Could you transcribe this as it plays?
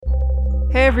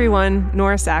Hey everyone,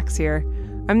 Nora Sachs here.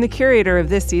 I'm the curator of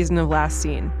this season of Last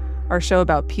Seen, our show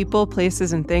about people,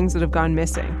 places, and things that have gone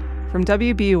missing, from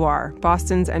WBUR,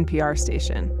 Boston's NPR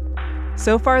station.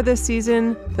 So far this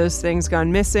season, those things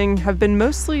gone missing have been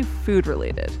mostly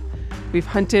food-related. We've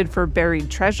hunted for buried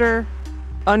treasure,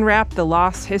 unwrapped the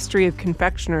lost history of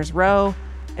Confectioner's Row,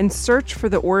 and searched for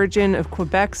the origin of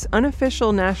Quebec's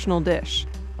unofficial national dish,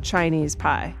 Chinese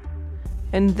pie.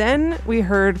 And then we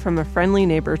heard from a friendly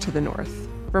neighbor to the north,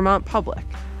 Vermont Public,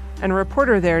 and a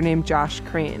reporter there named Josh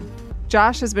Crane.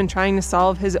 Josh has been trying to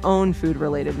solve his own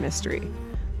food-related mystery.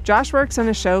 Josh works on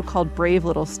a show called Brave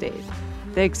Little State.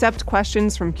 They accept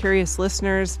questions from curious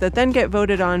listeners that then get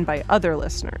voted on by other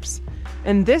listeners.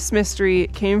 And this mystery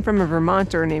came from a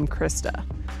Vermonter named Krista.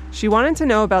 She wanted to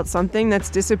know about something that's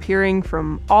disappearing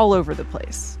from all over the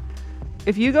place.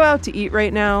 If you go out to eat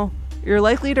right now, you're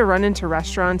likely to run into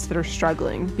restaurants that are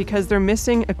struggling because they're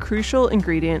missing a crucial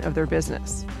ingredient of their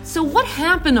business. So what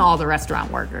happened to all the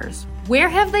restaurant workers? Where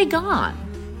have they gone?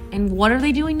 And what are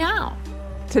they doing now?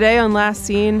 Today on Last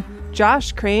Seen,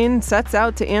 Josh Crane sets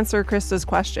out to answer Krista's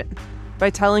question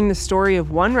by telling the story of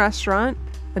one restaurant,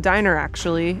 a diner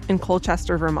actually, in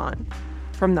Colchester, Vermont.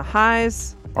 From the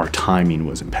highs... Our timing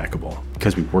was impeccable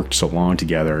because we worked so long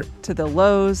together. To the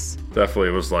lows... Definitely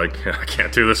was like, I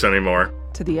can't do this anymore.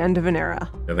 To the end of an era.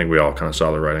 I think we all kind of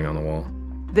saw the writing on the wall.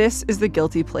 This is The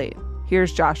Guilty Plate.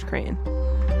 Here's Josh Crane.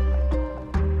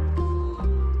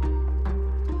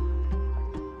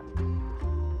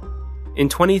 In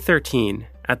 2013,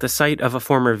 at the site of a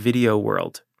former Video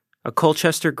World, a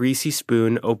Colchester Greasy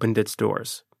Spoon opened its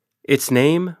doors. Its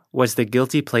name was the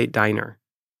Guilty Plate Diner.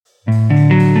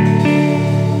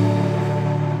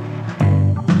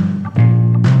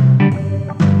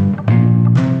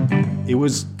 It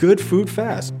was good food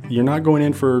fast. You're not going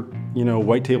in for,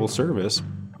 white table service.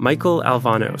 Michael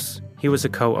Alvanos, he was a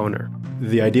co-owner.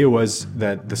 The idea was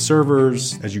that the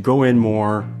servers, as you go in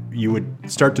more, you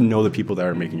would start to know the people that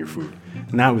are making your food.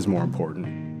 And that was more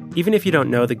important. Even if you don't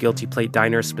know the Guilty Plate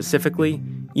Diner specifically,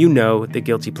 you know the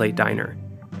Guilty Plate Diner.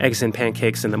 Eggs and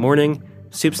pancakes in the morning,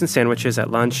 soups and sandwiches at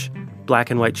lunch,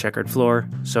 black and white checkered floor,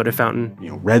 soda fountain.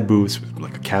 Red booths with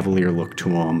like a cavalier look to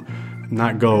them.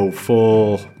 Not go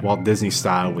full Walt Disney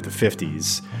style with the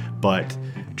 50s, but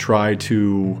try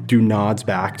to do nods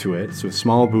back to it. So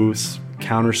small booths,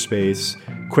 counter space,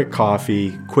 quick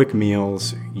coffee, quick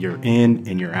meals, you're in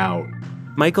and you're out.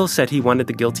 Michael said he wanted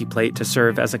the Guilty Plate to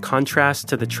serve as a contrast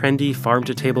to the trendy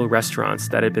farm-to-table restaurants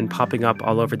that had been popping up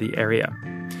all over the area.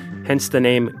 Hence the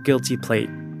name Guilty Plate,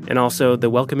 and also the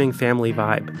welcoming family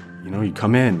vibe. You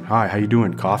come in, hi, how you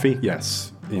doing? Coffee?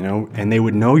 Yes. And they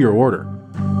would know your order.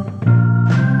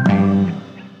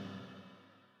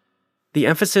 The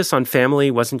emphasis on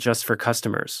family wasn't just for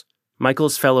customers.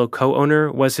 Michael's fellow co-owner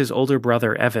was his older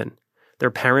brother, Evan. Their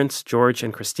parents, George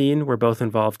and Christine, were both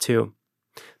involved too.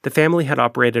 The family had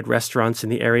operated restaurants in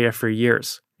the area for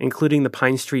years, including the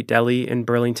Pine Street Deli in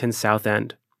Burlington's South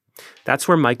End. That's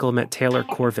where Michael met Taylor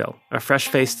Corville, a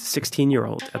fresh-faced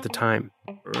 16-year-old at the time.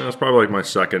 That's probably like my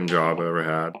second job I ever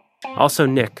had. Also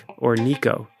Nick, or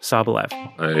Nico, Sobolev.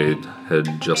 I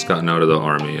had just gotten out of the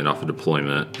Army and off a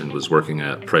deployment and was working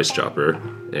at Price Chopper,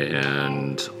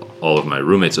 and all of my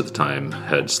roommates at the time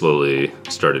had slowly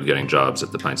started getting jobs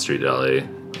at the Pine Street Deli,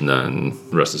 and then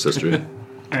the rest is history. All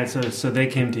right, so they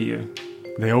came to you.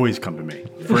 They always come to me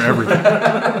for everything.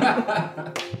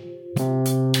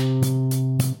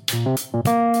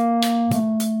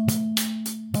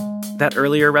 That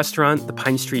earlier restaurant, the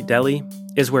Pine Street Deli,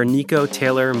 is where Nico,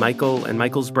 Taylor, Michael, and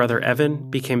Michael's brother Evan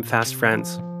became fast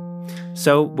friends.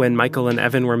 So when Michael and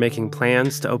Evan were making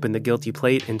plans to open the Guilty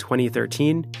Plate in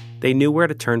 2013, they knew where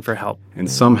to turn for help. And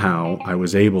somehow I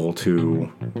was able to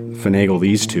finagle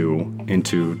these two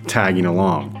into tagging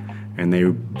along. And they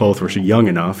both were young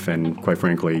enough and, quite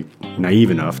frankly,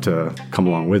 naive enough to come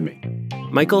along with me.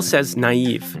 Michael says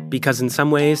naive because in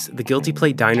some ways, the Guilty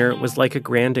Plate Diner was like a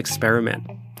grand experiment.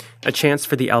 A chance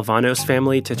for the Alvanos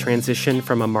family to transition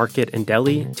from a market and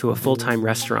deli to a full-time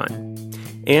restaurant.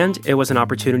 And it was an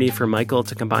opportunity for Michael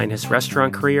to combine his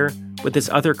restaurant career with his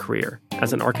other career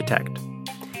as an architect.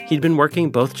 He'd been working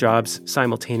both jobs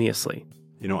simultaneously.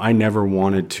 I never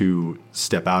wanted to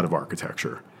step out of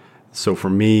architecture. So for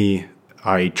me,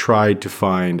 I tried to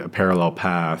find a parallel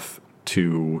path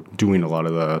to doing a lot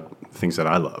of the things that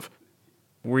I love.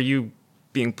 Were you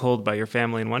being pulled by your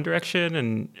family in one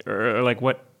direction or like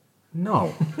what?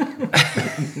 No.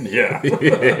 Yeah.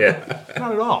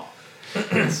 Not at all.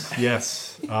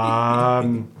 Yes.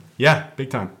 Yeah, big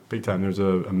time. There's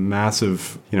a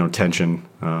massive, tension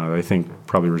that I think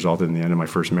probably resulted in the end of my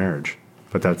first marriage.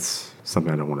 But that's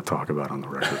something I don't want to talk about on the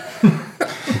record.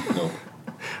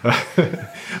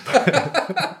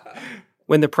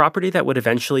 When the property that would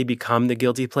eventually become the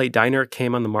Guilty Plate Diner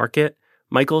came on the market,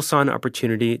 Michael saw an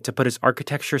opportunity to put his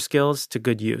architecture skills to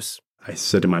good use. I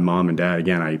said to my mom and dad,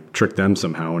 again, I tricked them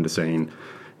somehow into saying,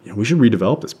 we should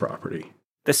redevelop this property.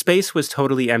 The space was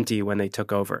totally empty when they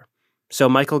took over. So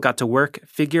Michael got to work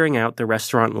figuring out the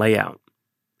restaurant layout.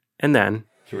 And then...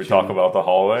 Should we talk about the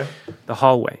hallway? The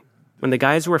hallway. When the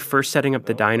guys were first setting up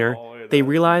the diner, they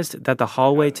realized that the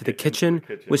hallway to the kitchen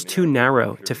was too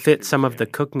narrow to fit some of the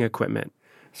cooking equipment.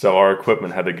 So our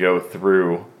equipment had to go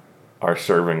through our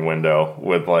serving window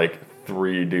with like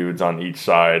 3 dudes on each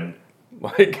side,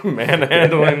 like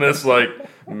manhandling this like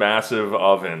massive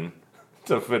oven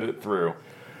to fit it through.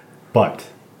 But,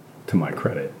 to my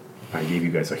credit, I gave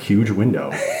you guys a huge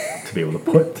window to be able to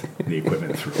put the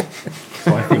equipment through.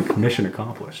 So I think mission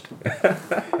accomplished.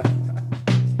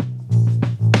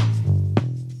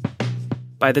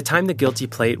 By the time the Guilty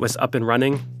Plate was up and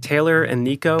running, Taylor and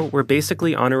Nico were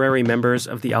basically honorary members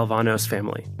of the Alvanos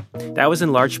family. That was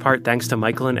in large part thanks to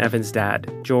Michael and Evan's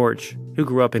dad, George, who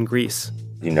grew up in Greece.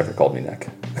 You never called me Nick.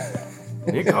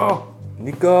 Nico!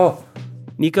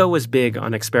 Nico was big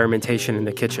on experimentation in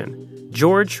the kitchen.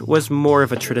 George was more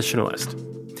of a traditionalist.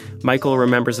 Michael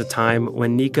remembers a time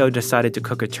when Nico decided to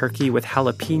cook a turkey with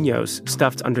jalapenos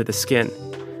stuffed under the skin.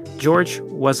 George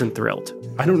wasn't thrilled.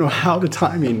 I don't know how the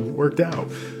timing worked out,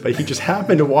 but he just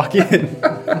happened to walk in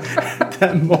at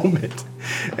that moment.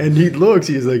 And he looks,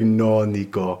 he's like, no,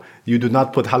 Nico, you do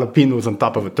not put jalapenos on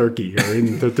top of a turkey or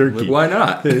in the turkey. Why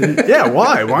not? Yeah,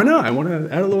 why? Why not? I want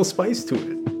to add a little spice to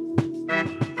it.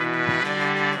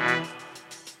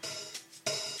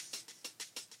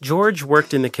 George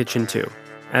worked in the kitchen too,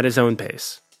 at his own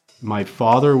pace. My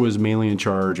father was mainly in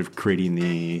charge of creating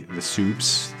the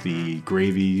soups, the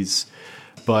gravies.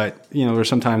 But, there's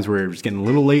some times where it's getting a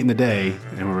little late in the day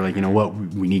and we're like, you know what,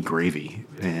 we need gravy.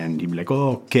 And he'd be like,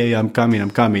 oh, okay, I'm coming.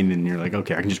 And you're like,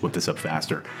 okay, I can just whip this up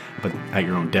faster. But at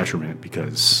your own detriment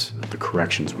because the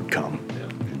corrections would come. Yeah.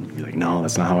 And you'd be like, no,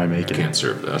 that's not how I make it. You can't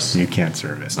serve this. You can't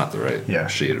serve it. It's not the right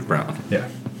shade of brown. Yeah.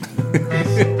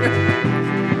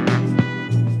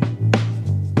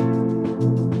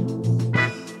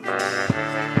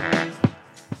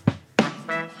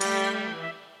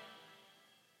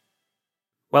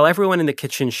 While everyone in the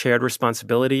kitchen shared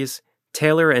responsibilities,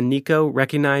 Taylor and Nico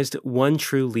recognized one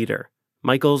true leader,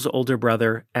 Michael's older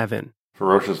brother, Evan.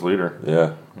 Ferocious leader.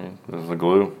 Yeah. This is the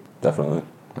glue. Definitely.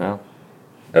 Yeah.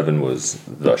 Evan was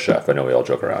the chef. I know we all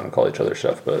joke around and call each other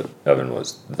chef, but Evan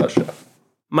was the chef.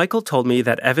 Michael told me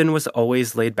that Evan was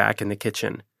always laid back in the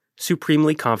kitchen,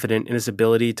 supremely confident in his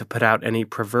ability to put out any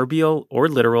proverbial or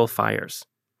literal fires.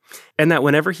 And that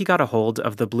whenever he got a hold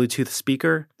of the Bluetooth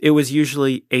speaker, it was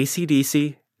usually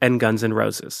AC/DC and Guns N'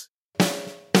 Roses.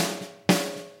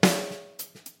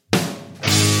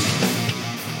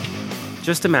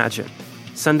 Just imagine,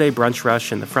 Sunday brunch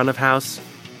rush in the front of house,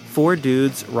 4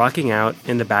 dudes rocking out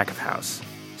in the back of house.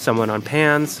 Someone on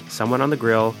pans, someone on the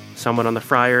grill, someone on the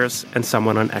fryers, and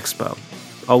someone on Expo.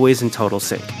 Always in total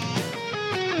sync.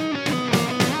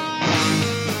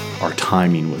 Our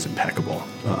timing was impeccable.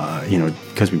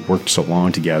 Because we worked so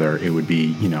long together, it would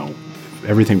be,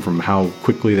 everything from how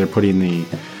quickly they're putting the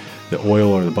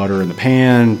oil or the butter in the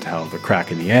pan, to how they're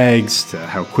cracking the eggs, to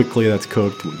how quickly that's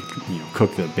cooked, when you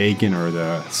cook the bacon or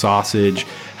the sausage,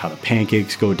 how the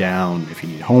pancakes go down, if you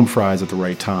need home fries at the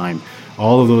right time.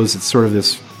 All of those, it's sort of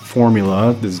this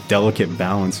formula, this delicate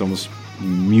balance, almost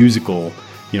musical,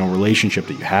 relationship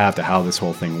that you have to how this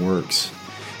whole thing works.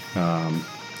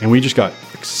 And we just got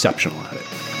exceptional at it.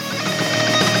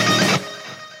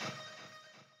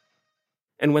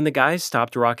 And when the guys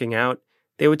stopped rocking out,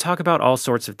 they would talk about all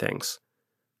sorts of things.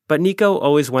 But Nico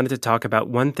always wanted to talk about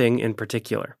one thing in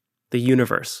particular, the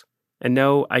universe. And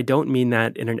no, I don't mean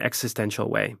that in an existential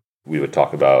way. We would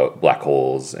talk about black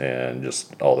holes and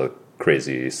just all the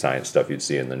crazy science stuff you'd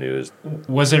see in the news.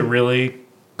 Was it really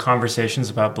conversations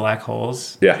about black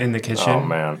holes in the kitchen? Oh,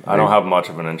 man. I don't have much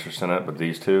of an interest in it, but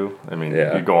these two,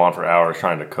 you go on for hours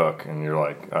trying to cook, and you're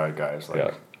like, all right, guys.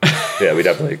 Yeah, we'd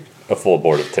have a full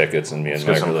board of tickets, and me and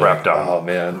Mike were like, oh,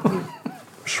 man,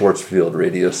 Schwarzschild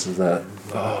radius is that.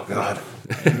 Oh, God.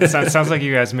 Sounds like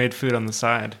you guys made food on the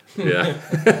side.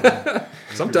 Yeah.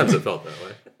 Sometimes it felt that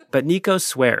way. But Nico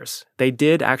swears they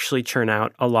did actually churn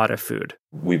out a lot of food.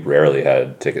 We rarely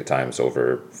had ticket times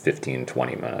over 15,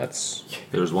 20 minutes.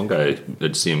 There was one guy,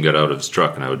 I'd see him get out of his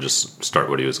truck, and I would just start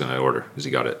what he was going to order, because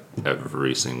he got it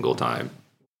every single time.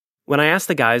 When I asked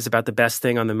the guys about the best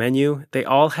thing on the menu, they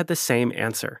all had the same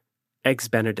answer, Eggs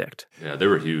Benedict. Yeah, they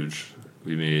were huge.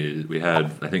 We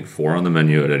had, I think, 4 on the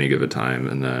menu at any given time,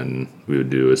 and then we would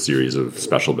do a series of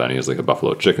special bennies, like a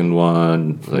buffalo chicken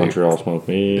one, like, Montreal smoked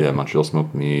meat. Yeah, Montreal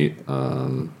smoked meat,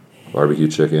 barbecue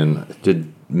chicken.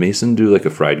 Did Mason do like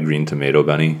a fried green tomato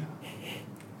benny?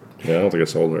 Yeah, I don't think it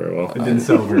sold very well. It didn't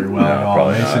sell very well at all.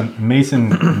 probably Mason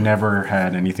never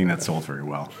had anything that sold very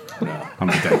well. I'll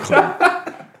make that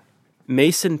clear.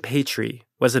 Mason Patry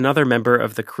was another member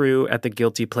of the crew at the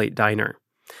Guilty Plate Diner.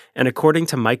 And according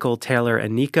to Michael, Taylor,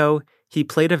 and Nico, he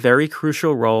played a very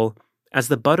crucial role as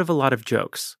the butt of a lot of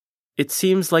jokes. It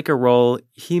seems like a role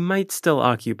he might still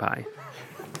occupy.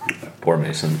 Poor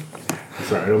Mason.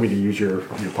 Sorry, I don't mean to use your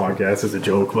podcast as a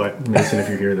joke, but Mason, if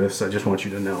you hear this, I just want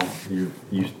you to know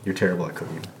you're terrible at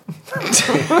cooking.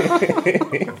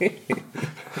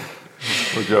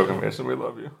 We're joking, Mason. We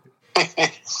love you.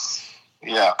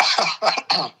 Yeah.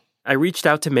 I reached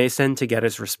out to Mason to get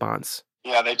his response.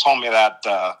 Yeah, they told me that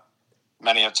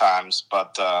many a times,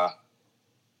 but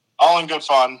all in good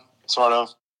fun, sort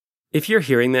of. If you're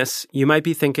hearing this, you might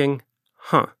be thinking,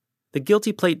 the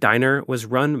Guilty Plate Diner was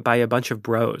run by a bunch of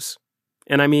bros.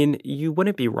 And I mean, you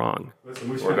wouldn't be wrong. Listen,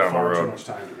 we We're spent down the far too road. much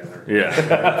time together. Yeah, it's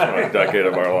been a decade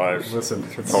of our lives. Listen,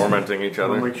 Tormenting each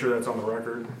I'll other. make sure that's on the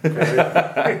record. Okay?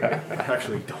 I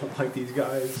actually don't like these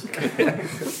guys. I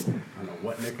don't know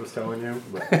what Nick was telling you,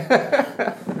 but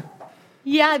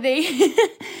Yeah,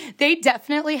 they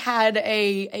definitely had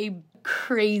a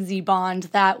crazy bond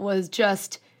that was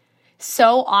just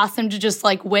so awesome to just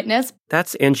like witness.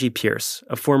 That's Angie Pierce,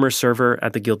 a former server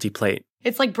at the Guilty Plate.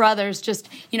 It's like brothers, just,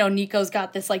 Nico's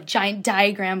got this like giant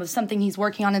diagram of something he's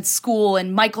working on in school,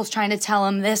 and Michael's trying to tell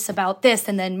him this about this,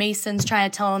 and then Mason's trying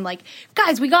to tell him like,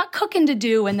 guys, we got cooking to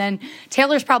do, and then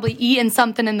Taylor's probably eating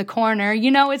something in the corner.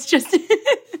 It's just...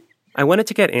 I wanted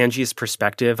to get Angie's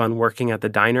perspective on working at the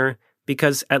diner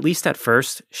because, at least at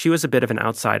first, she was a bit of an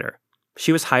outsider.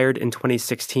 She was hired in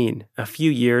 2016, a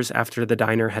few years after the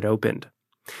diner had opened.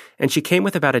 And she came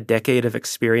with about a decade of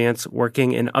experience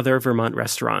working in other Vermont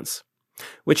restaurants,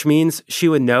 which means she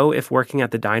would know if working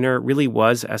at the diner really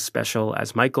was as special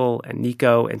as Michael and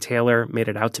Nico and Taylor made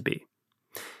it out to be.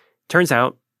 Turns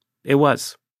out, it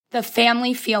was. The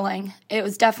family feeling. It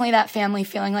was definitely that family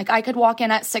feeling. Like I could walk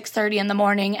in at 6:30 in the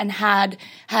morning and had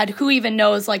who even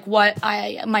knows like what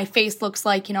my face looks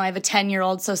like. I have a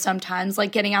 10-year-old, so sometimes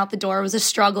like getting out the door was a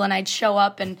struggle, and I'd show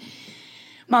up and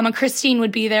Mama Christine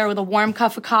would be there with a warm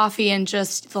cup of coffee, and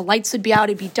just the lights would be out,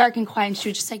 it'd be dark and quiet, and she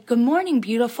would just say, "Good morning,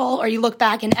 beautiful." Or you look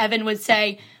back and Evan would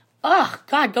say, "Oh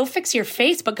God, go fix your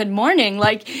face, but good morning."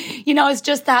 Like, it's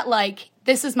just that like,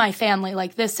 this is my family.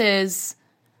 Like this is...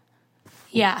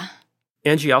 Yeah.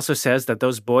 Angie also says that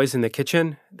those boys in the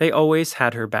kitchen, they always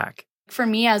had her back. For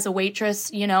me as a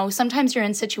waitress, sometimes you're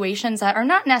in situations that are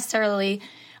not necessarily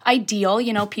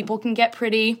ideal. People can get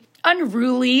pretty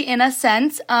unruly in a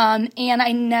sense. And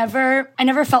I never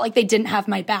felt like they didn't have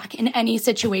my back in any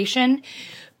situation.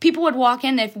 People would walk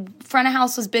in, if front of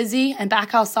house was busy and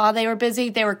back house saw they were busy,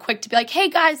 they were quick to be like, "Hey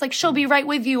guys, like she'll be right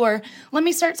with you," or "Let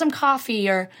me start some coffee,"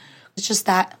 or it's just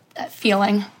that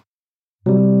feeling.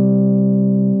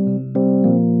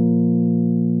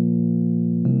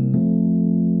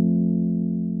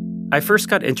 I first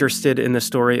got interested in the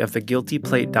story of the Guilty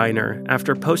Plate Diner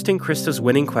after posting Krista's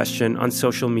winning question on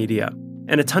social media,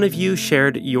 and a ton of you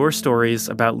shared your stories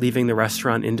about leaving the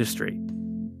restaurant industry.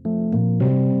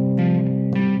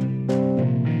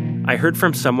 I heard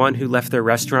from someone who left their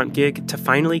restaurant gig to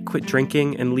finally quit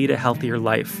drinking and lead a healthier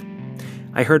life.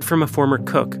 I heard from a former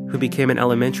cook who became an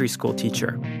elementary school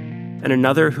teacher, and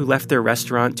another who left their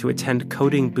restaurant to attend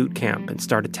coding boot camp and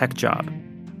start a tech job.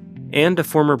 And a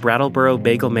former Brattleboro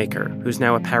bagel maker who's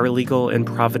now a paralegal in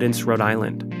Providence, Rhode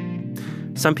Island.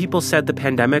 Some people said the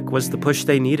pandemic was the push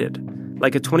they needed,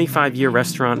 like a 25-year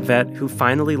restaurant vet who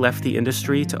finally left the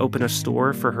industry to open a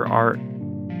store for her art.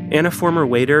 And a former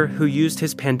waiter who used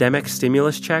his pandemic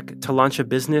stimulus check to launch a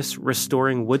business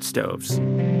restoring wood stoves.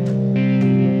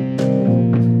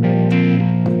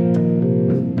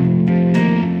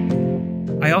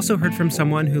 I also heard from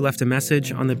someone who left a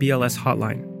message on the BLS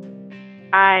hotline.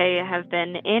 I have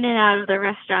been in and out of the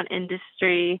restaurant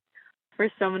industry for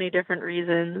so many different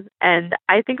reasons. And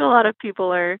I think a lot of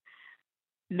people are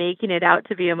making it out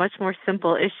to be a much more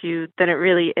simple issue than it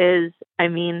really is. I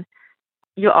mean,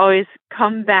 you always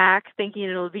come back thinking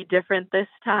it'll be different this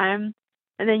time,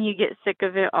 and then you get sick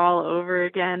of it all over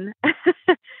again.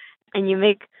 And you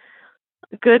make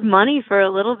good money for a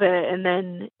little bit, and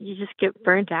then you just get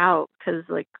burnt out because,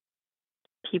 like,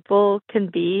 people can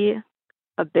be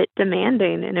a bit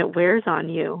demanding and it wears on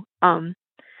you.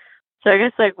 So I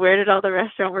guess, like, where did all the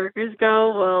restaurant workers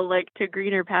go? Well, like, to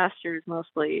greener pastures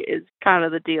mostly is kind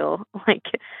of the deal. Like,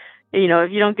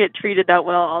 if you don't get treated that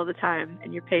well all the time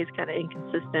and your pay is kind of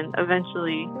inconsistent,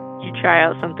 eventually you try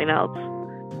out something else.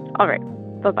 All right.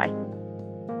 Bye-bye.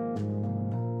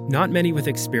 Not many with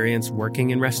experience working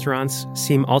in restaurants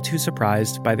seem all too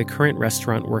surprised by the current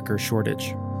restaurant worker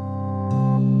shortage.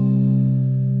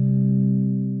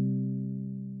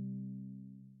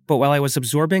 But while I was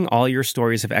absorbing all your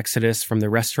stories of exodus from the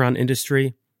restaurant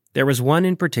industry, there was one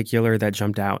in particular that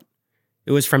jumped out.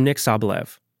 It was from Nick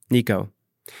Sobolev, Nico.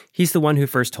 He's the one who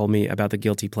first told me about the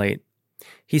Guilty Plate.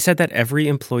 He said that every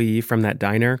employee from that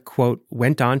diner, quote,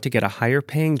 went on to get a higher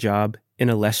paying job in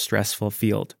a less stressful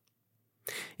field.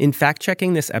 In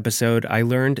fact-checking this episode, I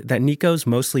learned that Nico's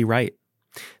mostly right.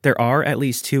 There are at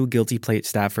least 2 Guilty Plate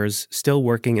staffers still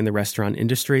working in the restaurant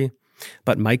industry,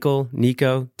 but Michael,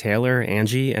 Nico, Taylor,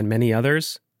 Angie, and many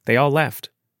others, they all left,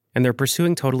 and they're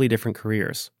pursuing totally different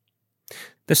careers.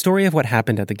 The story of what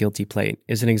happened at the Guilty Plate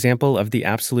is an example of the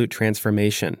absolute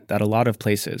transformation that a lot of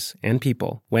places and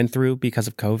people went through because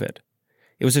of COVID.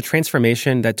 It was a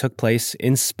transformation that took place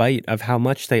in spite of how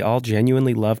much they all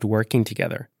genuinely loved working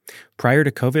together. Prior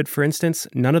to COVID, for instance,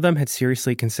 none of them had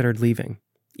seriously considered leaving,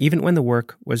 even when the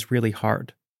work was really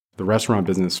hard. The restaurant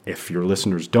business, if your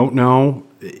listeners don't know,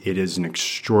 it is an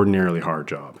extraordinarily hard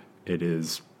job. It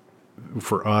is,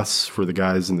 for us, for the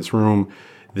guys in this room,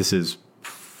 this is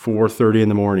 4:30 in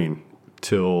the morning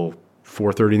till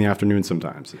 4:30 in the afternoon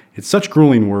sometimes. It's such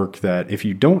grueling work that if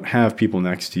you don't have people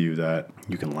next to you that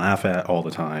you can laugh at all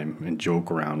the time and joke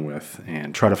around with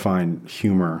and try to find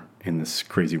humor in this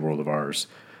crazy world of ours,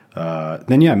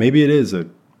 then yeah, maybe it is a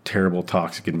terrible,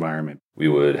 toxic environment. We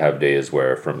would have days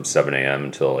where from 7 a.m.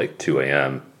 until like 2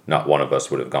 a.m., not one of us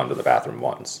would have gone to the bathroom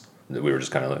once. We were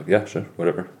just kind of like, yeah, sure,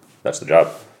 whatever. That's the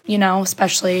job.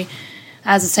 Especially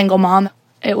as a single mom,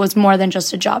 it was more than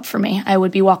just a job for me. I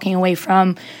would be walking away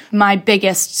from my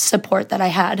biggest support that I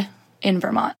had in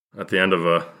Vermont. At the end of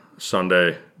a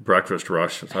Sunday breakfast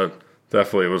rush, I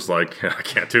definitely was like, I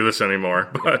can't do this anymore.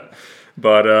 But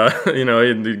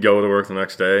you'd go to work the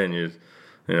next day and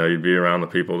you'd be around the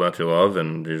people that you love,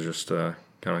 and you just kind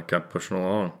of kept pushing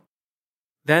along.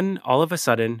 Then, all of a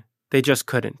sudden, they just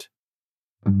couldn't.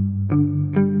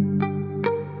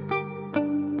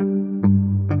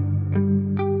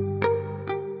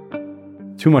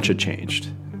 Too much had changed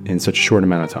in such a short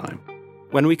amount of time.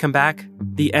 When we come back,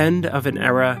 the end of an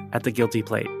era at the Guilty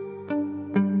Plate.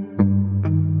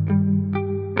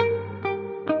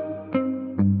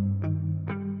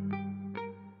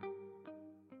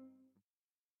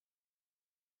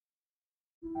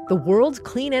 The world's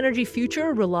clean energy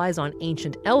future relies on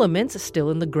ancient elements still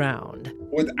in the ground.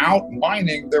 Without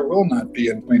mining, there will not be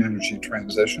a clean energy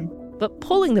transition. But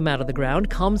pulling them out of the ground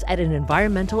comes at an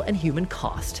environmental and human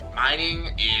cost.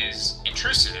 Mining is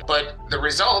intrusive, but the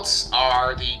results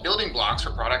are the building blocks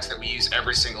for products that we use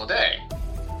every single day.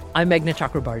 I'm Meghna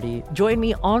Chakrabarti. Join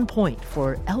me on Point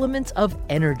for Elements of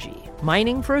Energy,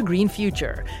 Mining for a Green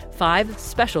Future. 5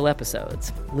 special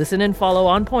episodes. Listen and follow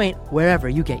On Point wherever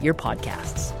you get your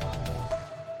podcasts.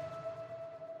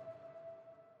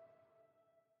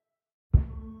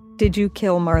 Did you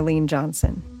kill Marlene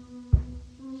Johnson?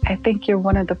 I think you're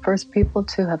one of the first people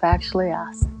to have actually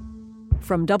asked.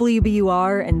 From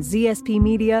WBUR and ZSP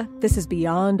Media, this is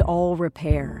Beyond All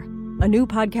Repair, a new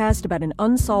podcast about an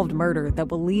unsolved murder that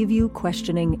will leave you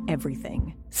questioning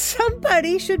everything.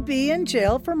 Somebody should be in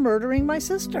jail for murdering my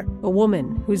sister. A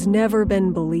woman who's never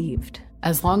been believed.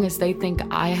 As long as they think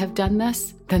I have done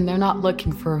this, then they're not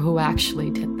looking for who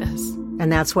actually did this.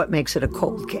 And that's what makes it a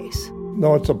cold case.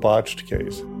 No, it's a botched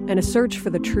case. And a search for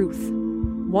the truth,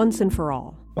 once and for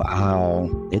all. Wow,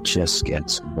 it just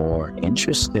gets more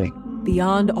interesting.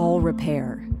 Beyond All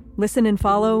Repair. Listen and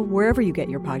follow wherever you get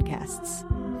your podcasts.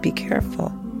 Be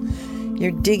careful.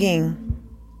 You're digging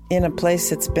in a place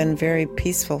that's been very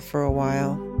peaceful for a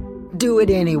while. Do it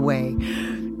anyway.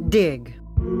 Dig.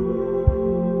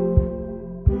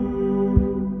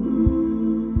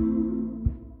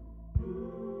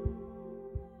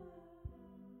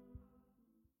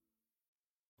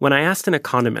 When I asked an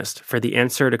economist for the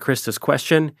answer to Krista's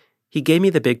question, he gave me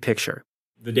the big picture.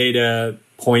 The data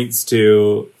points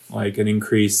to like an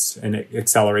increase in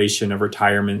acceleration of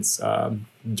retirements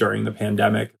during the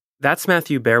pandemic. That's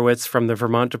Matthew Berwitz from the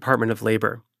Vermont Department of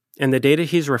Labor. And the data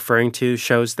he's referring to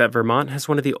shows that Vermont has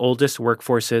one of the oldest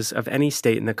workforces of any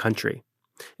state in the country.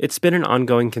 It's been an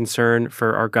ongoing concern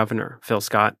for our governor, Phil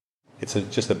Scott. It's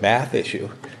just a math issue.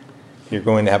 You're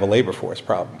going to have a labor force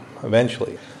problem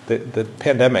eventually. The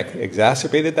pandemic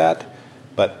exacerbated that,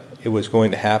 but it was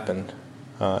going to happen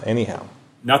anyhow.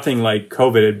 Nothing like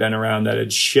COVID had been around that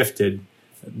had shifted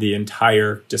the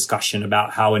entire discussion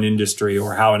about how an industry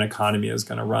or how an economy is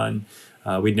going to run.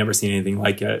 We'd never seen anything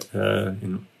like it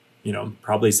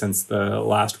probably since the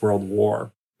last World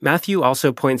War. Matthew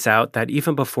also points out that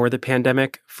even before the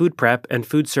pandemic, food prep and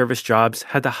food service jobs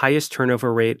had the highest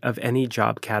turnover rate of any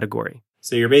job category.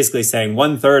 So you're basically saying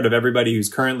 1/3 of everybody who's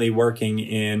currently working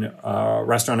in a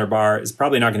restaurant or bar is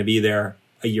probably not going to be there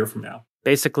a year from now.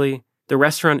 Basically, the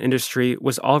restaurant industry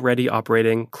was already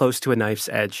operating close to a knife's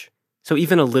edge, so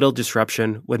even a little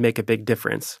disruption would make a big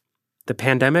difference. The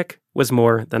pandemic was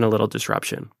more than a little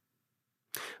disruption.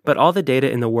 But all the data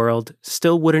in the world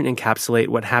still wouldn't encapsulate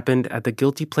what happened at the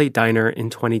Guilty Plate Diner in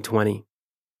 2020.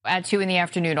 At 2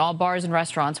 p.m, all bars and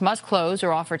restaurants must close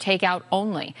or offer takeout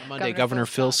only. Monday, Governor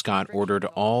Phil Scott ordered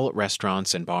all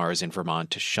restaurants and bars in Vermont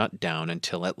to shut down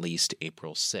until at least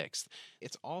April 6th.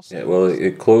 It's also...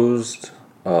 it closed,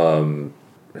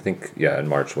 I think, in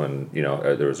March when,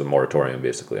 there was a moratorium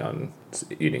basically on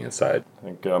eating inside. I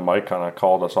think Mike kind of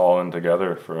called us all in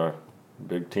together for a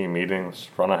big team meetings,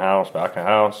 front of house, back of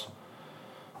house.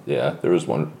 Yeah, there was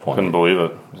one point. Couldn't believe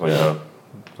it. It was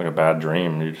like a bad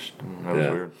dream. It was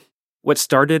weird. What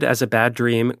started as a bad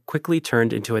dream quickly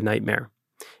turned into a nightmare.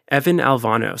 Evan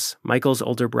Alvanos, Michael's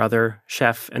older brother,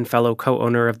 chef, and fellow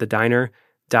co-owner of the diner,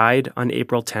 died on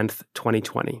April 10th,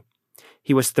 2020.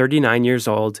 He was 39 years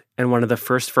old and one of the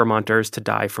first Vermonters to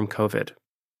die from COVID.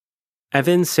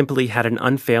 Evan simply had an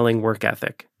unfailing work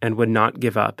ethic and would not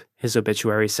give up, his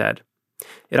obituary said.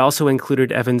 It also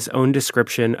included Evan's own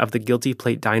description of the Guilty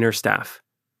Plate Diner staff.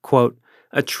 Quote,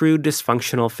 "A true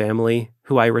dysfunctional family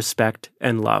who I respect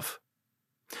and love."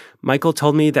 Michael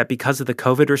told me that because of the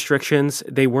COVID restrictions,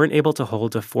 they weren't able to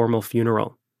hold a formal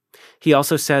funeral. He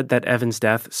also said that Evan's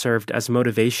death served as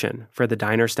motivation for the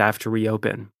diner staff to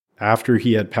reopen. After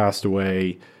he had passed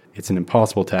away, it's an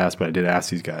impossible task, but I did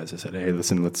ask these guys. I said, hey,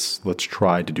 listen, let's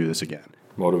try to do this again.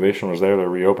 Motivation was there to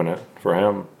reopen it for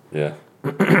him. Yeah.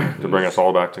 To bring us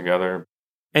all back together.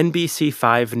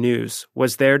 NBC5 News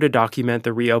was there to document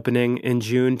the reopening in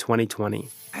June 2020.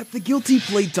 At the Guilty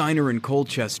Plate Diner in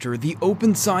Colchester, the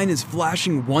open sign is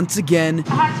flashing once again. A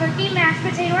hot turkey, mashed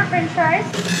potato, or french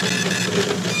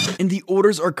fries. And the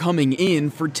orders are coming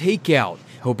in for takeout,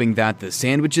 hoping that the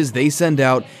sandwiches they send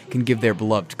out can give their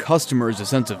beloved customers a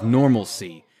sense of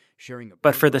normalcy.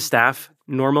 But for the staff,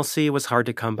 normalcy was hard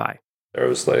to come by. There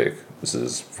was this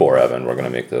is for Evan, we're going to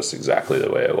make this exactly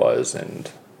the way it was, and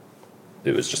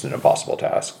it was just an impossible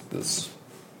task because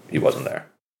he wasn't there.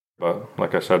 But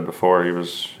like I said before, he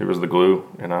was the glue.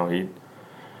 He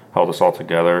held us all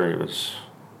together. He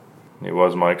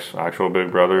was Mike's actual big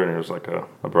brother, and he was like a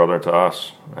brother to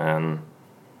us. And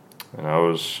it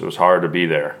was hard to be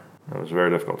there. It was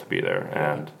very difficult to be there,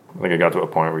 and I think it got to a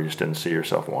point where you just didn't see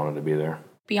yourself wanting to be there.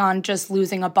 Beyond just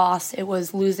losing a boss, it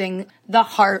was losing the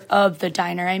heart of the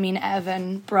diner. I mean,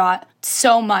 Evan brought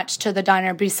so much to the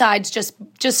diner besides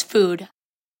just food.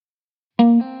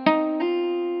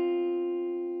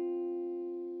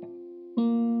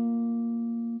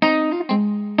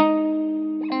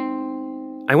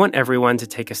 I want everyone to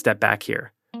take a step back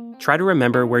here. Try to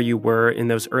remember where you were in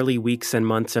those early weeks and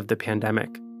months of the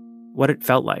pandemic, what it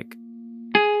felt like.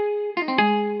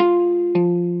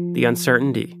 The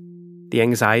uncertainty, the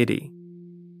anxiety,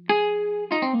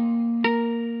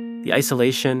 the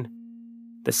isolation,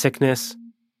 the sickness.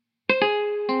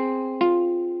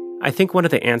 I think one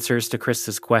of the answers to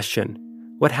Krista's question,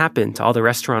 what happened to all the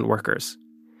restaurant workers?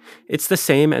 It's the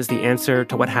same as the answer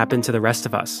to what happened to the rest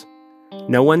of us.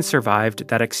 No one survived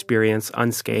that experience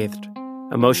unscathed,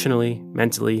 emotionally,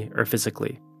 mentally, or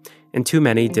physically, and too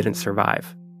many didn't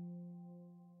survive.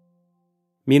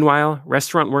 Meanwhile,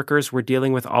 restaurant workers were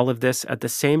dealing with all of this at the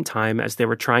same time as they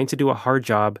were trying to do a hard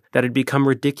job that had become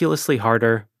ridiculously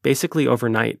harder, basically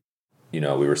overnight. We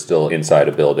were still inside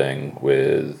a building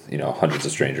with, hundreds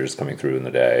of strangers coming through in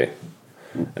the day.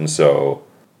 And so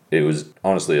it was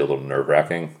honestly a little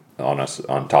nerve-wracking on us,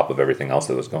 on top of everything else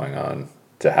that was going on,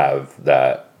 to have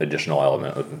that additional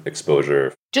element of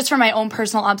exposure. Just from my own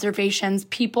personal observations,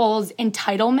 people's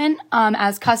entitlement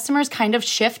as customers kind of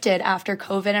shifted after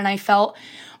COVID, and I felt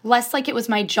less like it was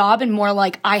my job and more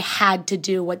like I had to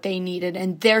do what they needed,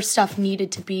 and their stuff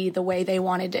needed to be the way they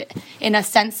wanted it. In a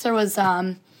sense, there was,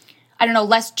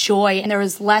 less joy, and there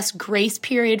was less grace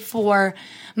period for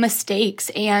mistakes,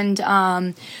 and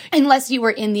unless you were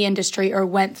in the industry or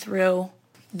went through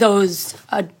those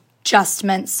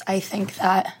adjustments, I think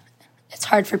that it's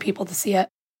hard for people to see it.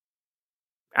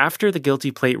 After the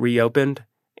Guilty Plate reopened,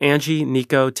 Angie,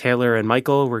 Nico, Taylor, and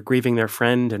Michael were grieving their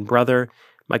friend and brother.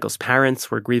 Michael's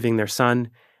parents were grieving their son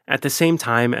at the same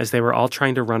time as they were all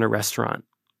trying to run a restaurant,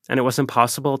 and it was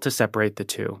impossible to separate the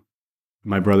two.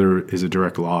 My brother is a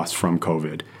direct loss from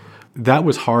COVID. that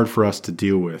was hard for us to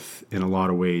deal with in a lot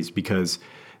of ways because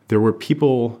there were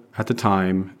people at the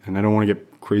time, and I don't want to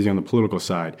get crazy on the political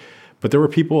side, but there were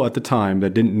people at the time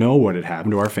that didn't know what had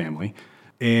happened to our family,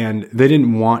 and they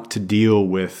didn't want to deal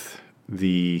with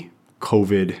the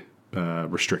COVID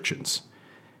restrictions.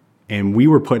 And we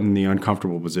were put in the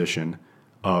uncomfortable position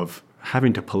of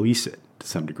having to police it to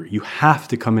some degree. You have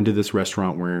to come into this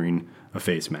restaurant wearing a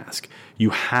face mask. You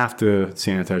have to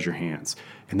sanitize your hands.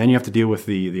 And then you have to deal with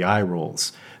the eye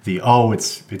rolls.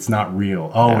 It's not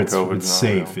real. It's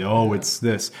safe. Real. It's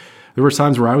this. There were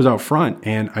times where I was out front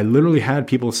and I literally had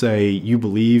people say, "You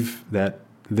believe that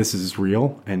this is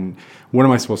real?" And what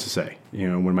am I supposed to say?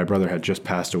 When my brother had just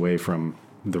passed away from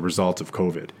the results of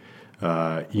COVID,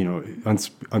 I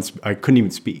couldn't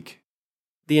even speak.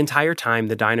 The entire time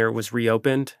the diner was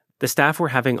reopened, the staff were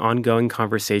having ongoing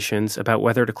conversations about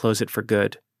whether to close it for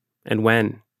good, and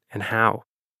when, and how.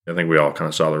 I think we all kind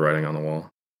of saw the writing on the wall.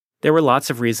 There were lots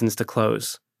of reasons to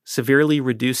close: severely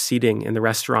reduced seating in the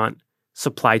restaurant,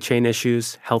 supply chain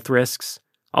issues, health risks.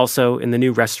 Also, in the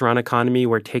new restaurant economy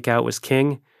where takeout was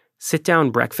king,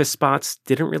 sit-down breakfast spots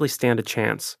didn't really stand a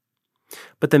chance.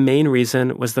 But the main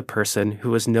reason was the person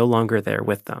who was no longer there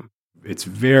with them. It's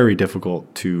very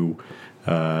difficult to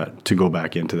go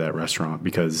back into that restaurant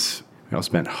because I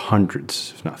spent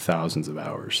hundreds, if not thousands of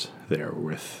hours there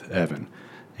with Evan.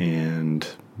 And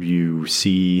you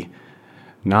see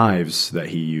knives that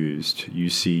he used. You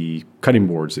see cutting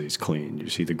boards that he's cleaned. You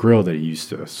see the grill that he used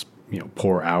to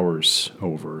pour hours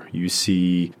over. You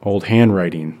see old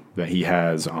handwriting that he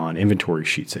has on inventory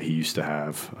sheets that he used to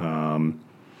have.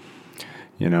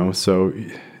 So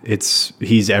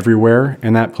he's everywhere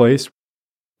in that place.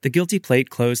 The Guilty Plate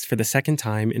closed for the second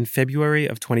time in February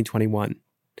of 2021.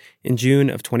 In June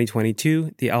of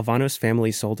 2022, the Alvanos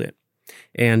family sold it.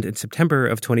 And in September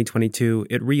of 2022,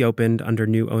 it reopened under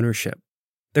new ownership.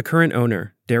 The current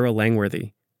owner, Daryl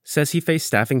Langworthy, says he faced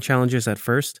staffing challenges at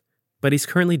first, but he's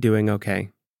currently doing okay.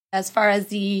 As far as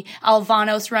the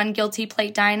Alvanos-run Guilty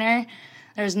Plate Diner,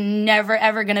 there's never,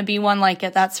 ever going to be one like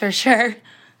it, that's for sure.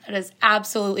 That is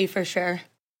absolutely for sure.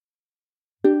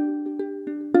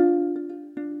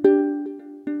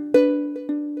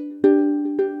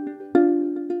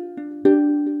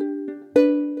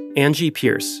 Angie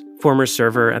Pierce, former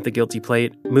server at the Guilty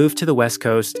Plate, moved to the West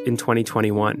Coast in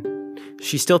 2021.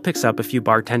 She still picks up a few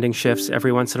bartending shifts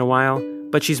every once in a while,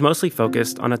 but she's mostly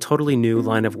focused on a totally new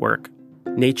line of work: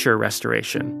 nature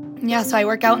restoration. Yeah, so I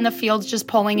work out in the fields just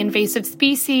pulling invasive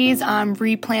species,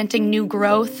 replanting new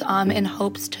growth in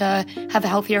hopes to have a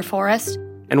healthier forest.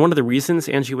 And one of the reasons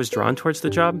Angie was drawn towards the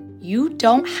job? You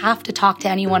don't have to talk to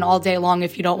anyone all day long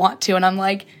if you don't want to. And I'm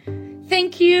like,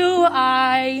 thank you,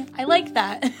 I like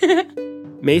that.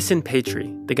 Mason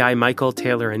Patry, the guy Michael,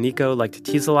 Taylor, and Nico like to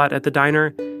tease a lot at the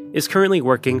diner, is currently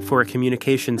working for a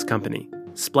communications company,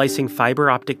 splicing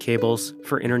fiber optic cables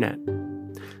for internet.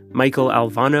 Michael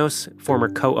Alvanos, former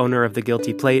co-owner of the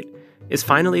Guilty Plate, is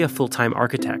finally a full-time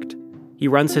architect. He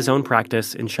runs his own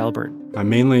practice in Shelburne. I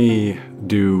mainly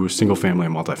do single-family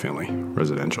and multifamily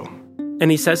residential.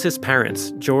 And he says his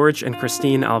parents, George and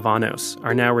Christine Alvanos,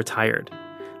 are now retired.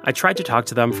 I tried to talk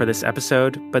to them for this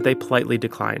episode, but they politely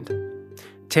declined.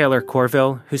 Taylor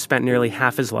Corville, who spent nearly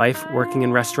half his life working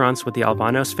in restaurants with the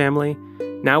Alvanos family,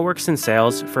 now works in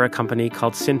sales for a company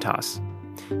called Cintas.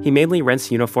 He mainly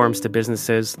rents uniforms to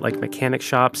businesses like mechanic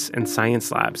shops and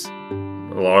science labs.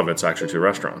 A lot of it's actually to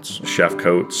restaurants, chef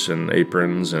coats and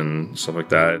aprons and stuff like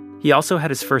that. He also had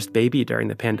his first baby during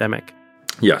the pandemic.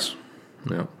 Yes,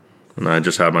 yeah. And I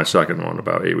just had my second one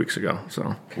about 8 weeks ago.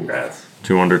 So Congrats.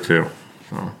 2 under 2.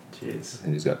 So. Jeez.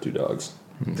 And he's got 2 dogs.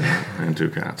 And 2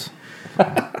 cats.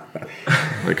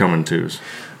 They come in twos.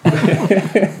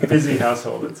 Busy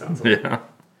household, it sounds like. Yeah.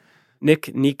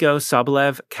 Nico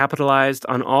Sobolev capitalized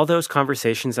on all those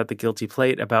conversations at the Guilty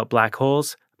Plate about black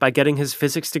holes by getting his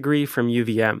physics degree from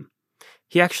UVM.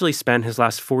 He actually spent his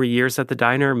last 4 years at the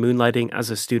diner moonlighting as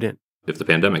a student. If the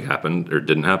pandemic happened or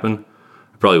didn't happen,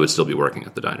 I probably would still be working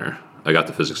at the diner. I got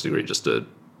the physics degree just to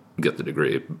get the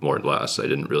degree, more or less. I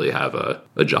didn't really have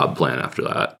a job plan after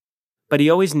that. But he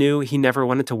always knew he never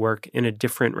wanted to work in a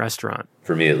different restaurant.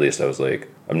 For me, at least, I was like,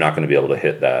 I'm not going to be able to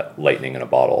hit that lightning in a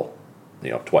bottle,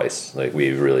 twice. Like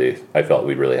I felt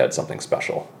we really had something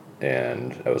special.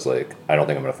 And I was like, I don't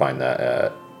think I'm going to find that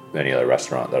at any other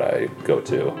restaurant that I go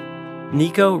to.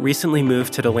 Nico recently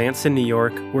moved to Delancey, New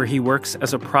York, where he works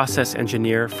as a process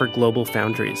engineer for Global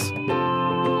Foundries.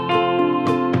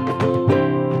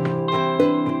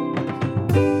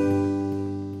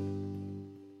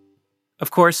 Of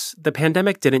course, the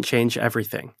pandemic didn't change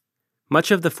everything.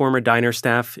 Much of the former diner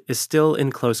staff is still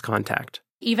in close contact.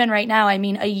 Even right now, I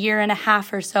mean, a year and a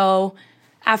half or so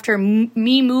after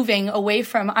me moving away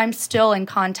from, I'm still in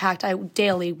contact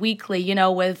daily, weekly, you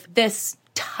know, with this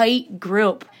tight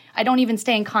group. I don't even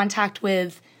stay in contact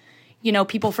with, you know,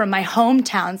 people from my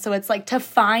hometown. So it's like to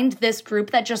find this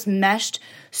group that just meshed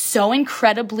so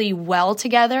incredibly well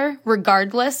together,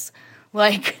 regardless,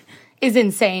 like, is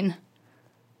insane.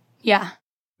 Yeah.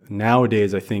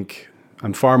 Nowadays, I think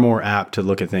I'm far more apt to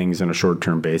look at things on a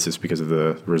short-term basis because of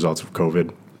the results of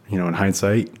COVID. You know, in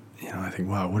hindsight, you know, I think,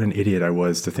 wow, what an idiot I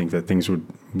was to think that things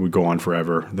would go on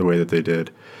forever the way that they did.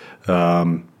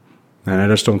 And I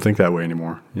just don't think that way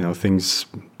anymore. You know, things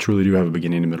truly do have a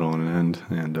beginning, a middle, and an end.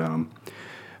 And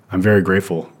I'm very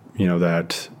grateful, you know,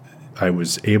 that I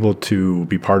was able to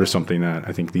be part of something that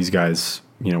I think these guys,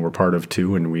 you know, were part of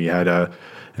too, and we had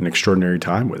an extraordinary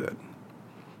time with it.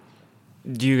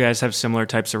 Do you guys have similar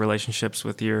types of relationships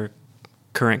with your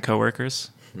current coworkers?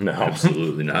 No,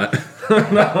 absolutely not.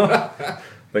 No.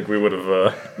 I think we would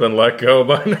have been let go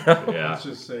by now. Yeah. Let's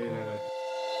just say that.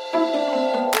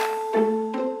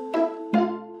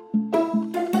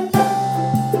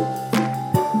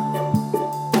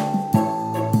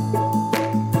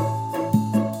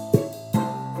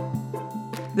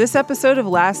 This episode of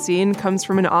Last Seen comes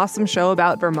from an awesome show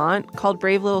about Vermont called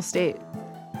Brave Little State.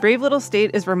 Brave Little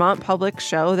State is Vermont Public's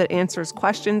show that answers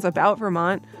questions about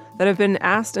Vermont that have been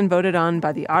asked and voted on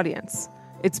by the audience.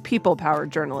 It's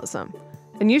people-powered journalism.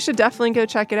 And you should definitely go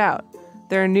check it out.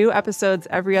 There are new episodes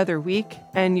every other week,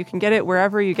 and you can get it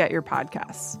wherever you get your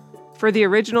podcasts. For the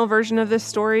original version of this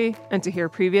story, and to hear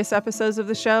previous episodes of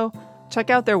the show, check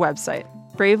out their website,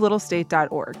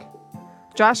 bravelittlestate.org.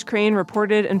 Josh Crane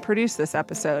reported and produced this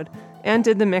episode, and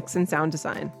did the mix and sound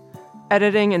design.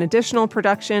 Editing and additional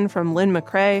production from Lynn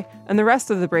McCrae and the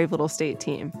rest of the Brave Little State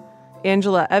team.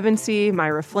 Angela Evansy,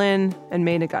 Myra Flynn, and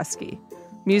May Naguski.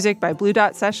 Music by Blue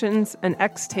Dot Sessions and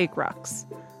X Take Rux.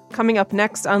 Coming up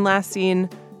next on Last Seen,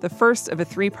 the first of a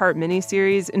 3-part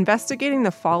miniseries investigating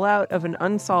the fallout of an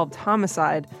unsolved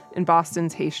homicide in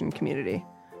Boston's Haitian community.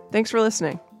 Thanks for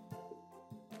listening.